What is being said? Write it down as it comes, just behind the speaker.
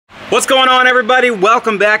What's going on, everybody?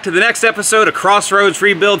 Welcome back to the next episode of Crossroads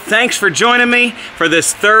Rebuild. Thanks for joining me for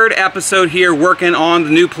this third episode here working on the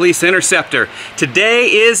new Police Interceptor. Today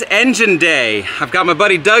is engine day. I've got my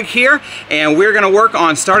buddy Doug here and we're going to work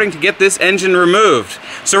on starting to get this engine removed.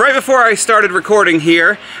 So right before I started recording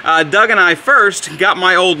here, Doug and I first got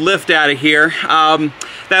my old lift out of here.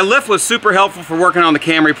 That lift was super helpful for working on the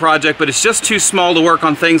Camry project, but it's just too small to work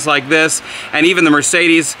on things like this and even the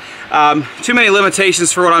Mercedes. Too many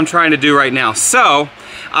limitations for what I'm trying to do right now. So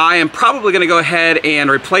I am probably going to go ahead and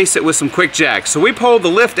replace it with some quick jacks. So we pulled the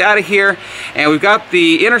lift out of here and we've got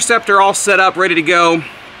the Interceptor all set up, ready to go.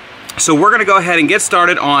 So we're going to go ahead and get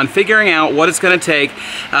started on figuring out what it's going to take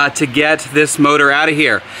to get this motor out of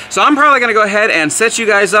here. So I'm probably going to go ahead and set you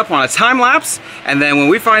guys up on a time lapse, and then when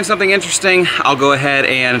we find something interesting, I'll go ahead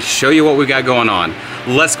and show you what we've got going on.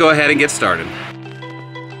 Let's go ahead and get started.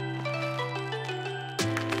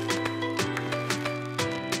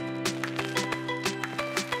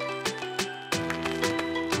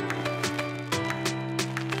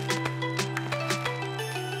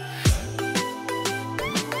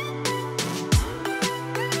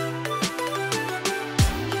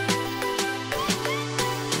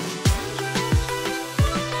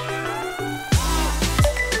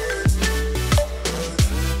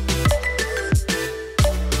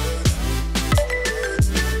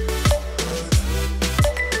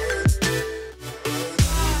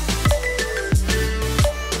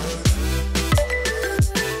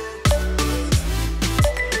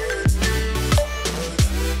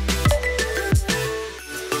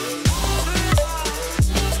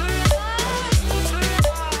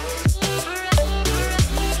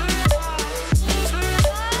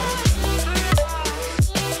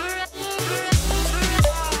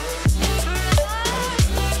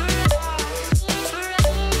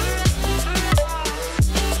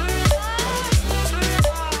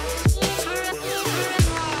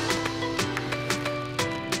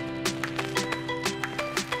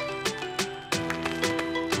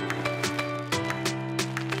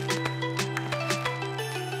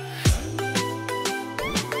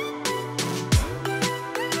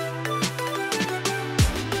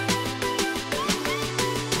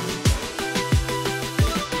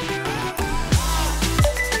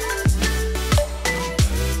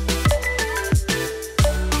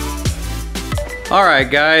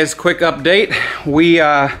 Alright guys, quick update.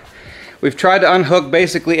 We've tried to unhook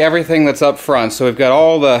basically everything that's up front. So we've got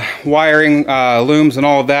all the wiring looms and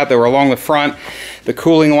all of that were along the front, the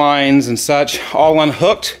cooling lines and such, all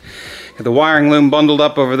unhooked. Got the wiring loom bundled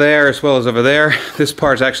up over there as well as over there. This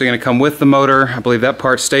part's actually going to come with the motor. I believe that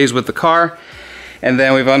part stays with the car. And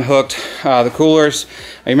then we've unhooked the coolers.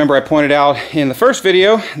 I remember I pointed out in the first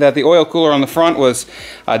video that the oil cooler on the front was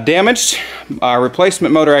damaged. Our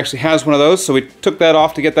replacement motor actually has one of those, so we took that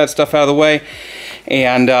off to get that stuff out of the way.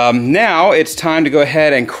 And now it's time to go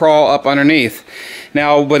ahead and crawl up underneath.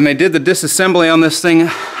 Now, when they did the disassembly on this thing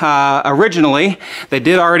originally, they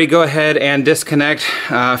did already go ahead and disconnect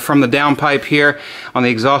from the downpipe here on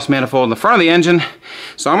the exhaust manifold in the front of the engine.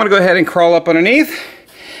 So I'm going to go ahead and crawl up underneath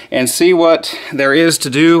and see what there is to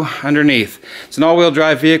do underneath. It's an all-wheel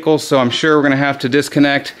drive vehicle, so I'm sure we're going to have to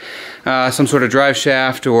disconnect some sort of drive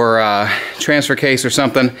shaft or transfer case or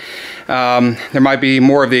something. There might be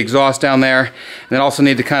more of the exhaust down there, and then also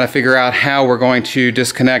need to kind of figure out how we're going to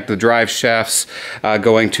disconnect the drive shafts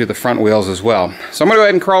going to the front wheels as well. So I'm going to go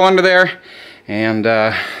ahead and crawl under there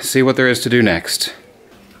and see what there is to do next.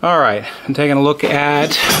 Alright, I'm taking a look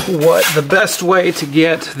at what the best way to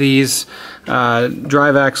get these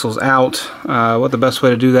drive axles out, what the best way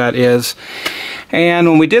to do that is. And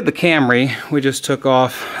when we did the Camry, we just took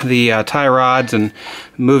off the tie rods and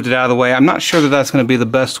moved it out of the way. I'm not sure that that's going to be the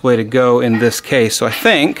best way to go in this case. So I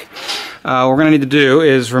think what we're going to need to do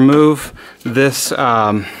is remove this,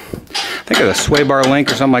 I think it's a sway bar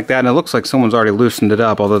link or something like that, and it looks like someone's already loosened it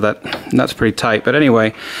up, although that nut's pretty tight. But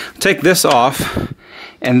anyway, take this off,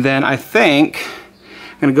 and then I think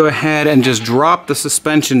I'm going to go ahead and just drop the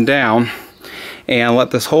suspension down and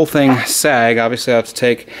let this whole thing sag. Obviously I have to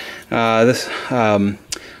take this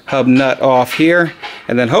hub nut off here,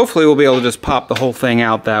 and then hopefully we'll be able to just pop the whole thing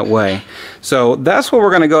out that way. So that's what we're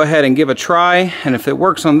going to go ahead and give a try, and if it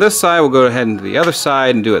works on this side, we'll go ahead and to the other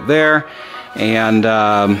side and do it there, and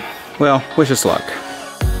well, wish us luck.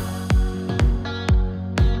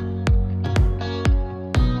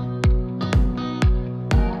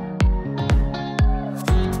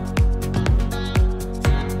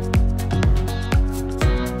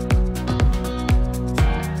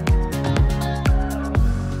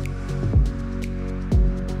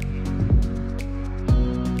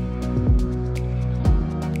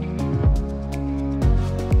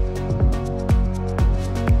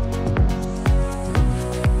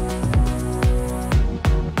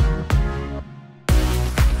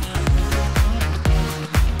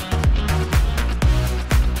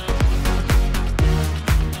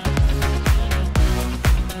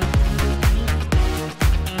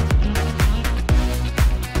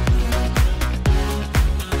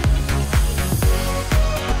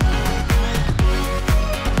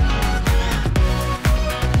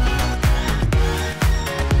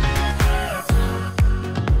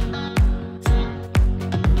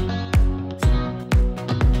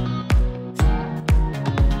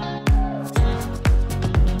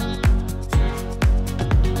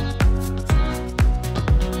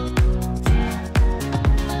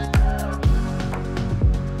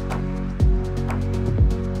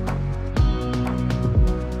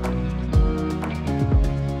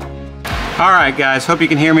 Alright guys, hope you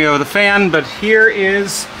can hear me over the fan, but here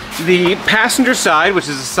is the passenger side, which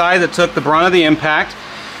is the side that took the brunt of the impact.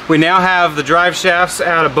 We now have the drive shafts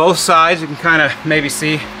out of both sides. You can kind of maybe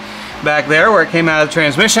see back there where it came out of the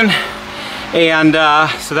transmission. And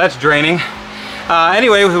so that's draining.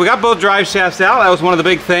 Anyway, we got both drive shafts out. That was one of the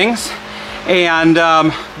big things. And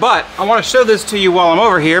but I want to show this to you while I'm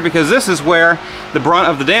over here because this is where the brunt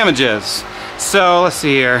of the damage is. So let's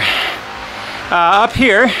see here. Up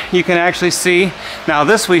here you can actually see, now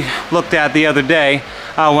this we looked at the other day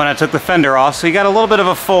when I took the fender off, so you got a little bit of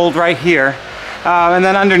a fold right here, and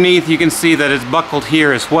then underneath you can see that it's buckled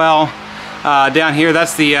here as well. Down here,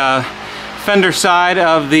 that's the fender side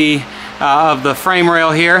of the frame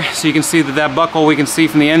rail here, so you can see that that buckle we can see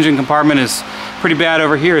from the engine compartment is pretty bad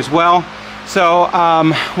over here as well. So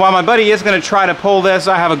while my buddy is going to try to pull this,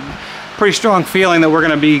 I have a pretty strong feeling that we're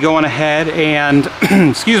going to be going ahead and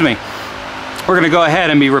excuse me, we're going to go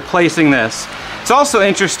ahead and be replacing this. It's also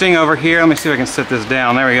interesting over here, let me see if I can sit this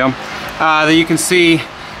down, there we go, that you can see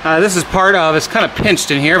this is part of, it's kind of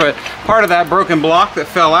pinched in here, but part of that broken block that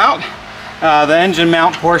fell out, the engine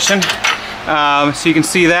mount portion, so you can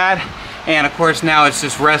see that, and of course now it's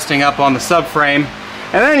just resting up on the subframe.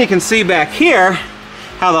 And then you can see back here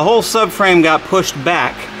how the whole subframe got pushed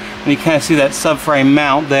back, and you kind of see that subframe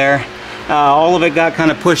mount there, all of it got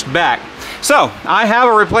kind of pushed back. So I have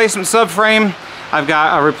a replacement subframe, I've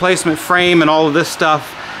got a replacement frame and all of this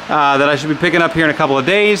stuff that I should be picking up here in a couple of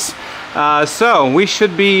days. So we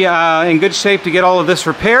should be in good shape to get all of this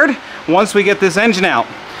repaired once we get this engine out.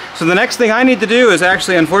 So the next thing I need to do is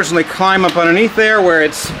actually unfortunately climb up underneath there where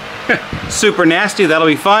it's super nasty. That'll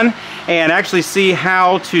be fun, and actually see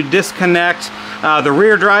how to disconnect the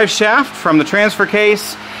rear drive shaft from the transfer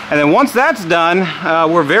case. And then once that's done,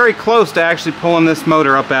 we're very close to actually pulling this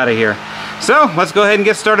motor up out of here. So let's go ahead and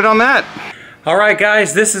get started on that. Alright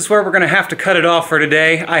guys, this is where we're going to have to cut it off for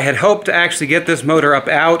today. I had hoped to actually get this motor up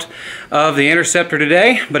out of the Interceptor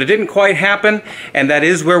today, but it didn't quite happen, and that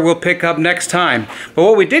is where we'll pick up next time. But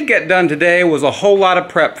what we did get done today was a whole lot of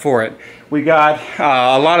prep for it. We got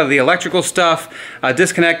a lot of the electrical stuff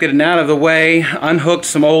disconnected and out of the way, unhooked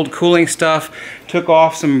some old cooling stuff, took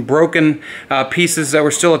off some broken pieces that were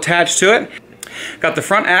still attached to it. Got the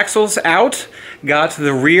front axles out, got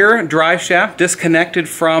the rear drive shaft disconnected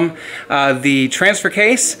from the transfer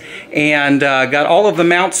case, and got all of the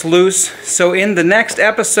mounts loose. So in the next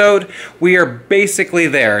episode, we are basically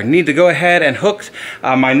there. Need to go ahead and hook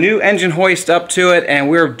my new engine hoist up to it, and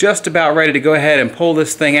we're just about ready to go ahead and pull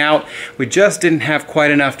this thing out. We just didn't have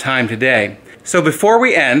quite enough time today. So before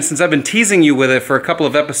we end, since I've been teasing you with it for a couple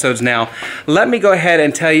of episodes now, let me go ahead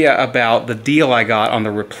and tell you about the deal I got on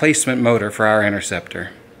the replacement motor for our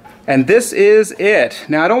Interceptor. And this is it.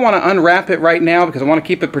 Now I don't want to unwrap it right now because I want to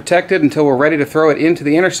keep it protected until we're ready to throw it into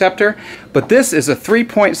the Interceptor. But this is a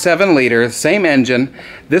 3.7 liter, same engine.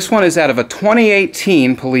 This one is out of a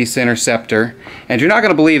 2018 Police Interceptor. And you're not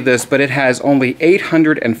going to believe this, but it has only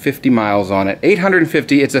 850 miles on it.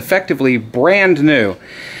 850, it's effectively brand new.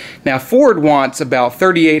 Now Ford wants about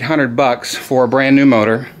 $3,800 for a brand new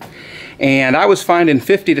motor, and I was finding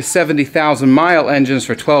 50 to 70,000 mile engines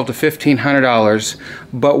for $1,200 to $1,500,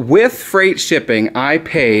 but with freight shipping I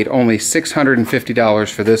paid only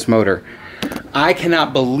 $650 for this motor. I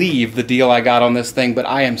cannot believe the deal I got on this thing, but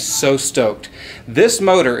I am so stoked. This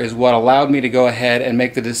motor is what allowed me to go ahead and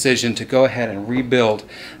make the decision to go ahead and rebuild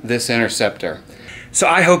this Interceptor. So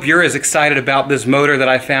I hope you're as excited about this motor that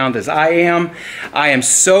I found as I am. I am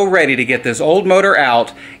so ready to get this old motor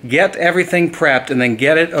out, get everything prepped, and then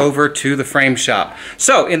get it over to the frame shop.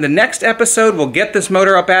 So in the next episode, we'll get this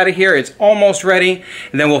motor up out of here. It's almost ready.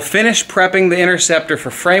 And then we'll finish prepping the Interceptor for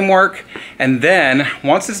framework. And then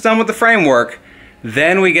once it's done with the framework,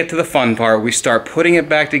 then we get to the fun part. We start putting it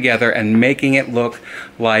back together and making it look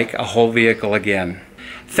like a whole vehicle again.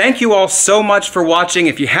 Thank you all so much for watching.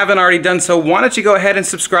 If you haven't already done so, why don't you go ahead and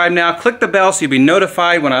subscribe now. Click the bell so you'll be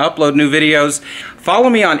notified when I upload new videos. Follow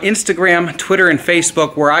me on Instagram, Twitter, and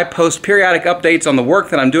Facebook, where I post periodic updates on the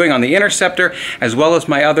work that I'm doing on the Interceptor, as well as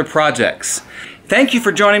my other projects. Thank you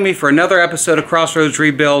for joining me for another episode of Crossroads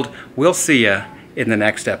Rebuild. We'll see you in the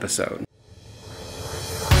next episode.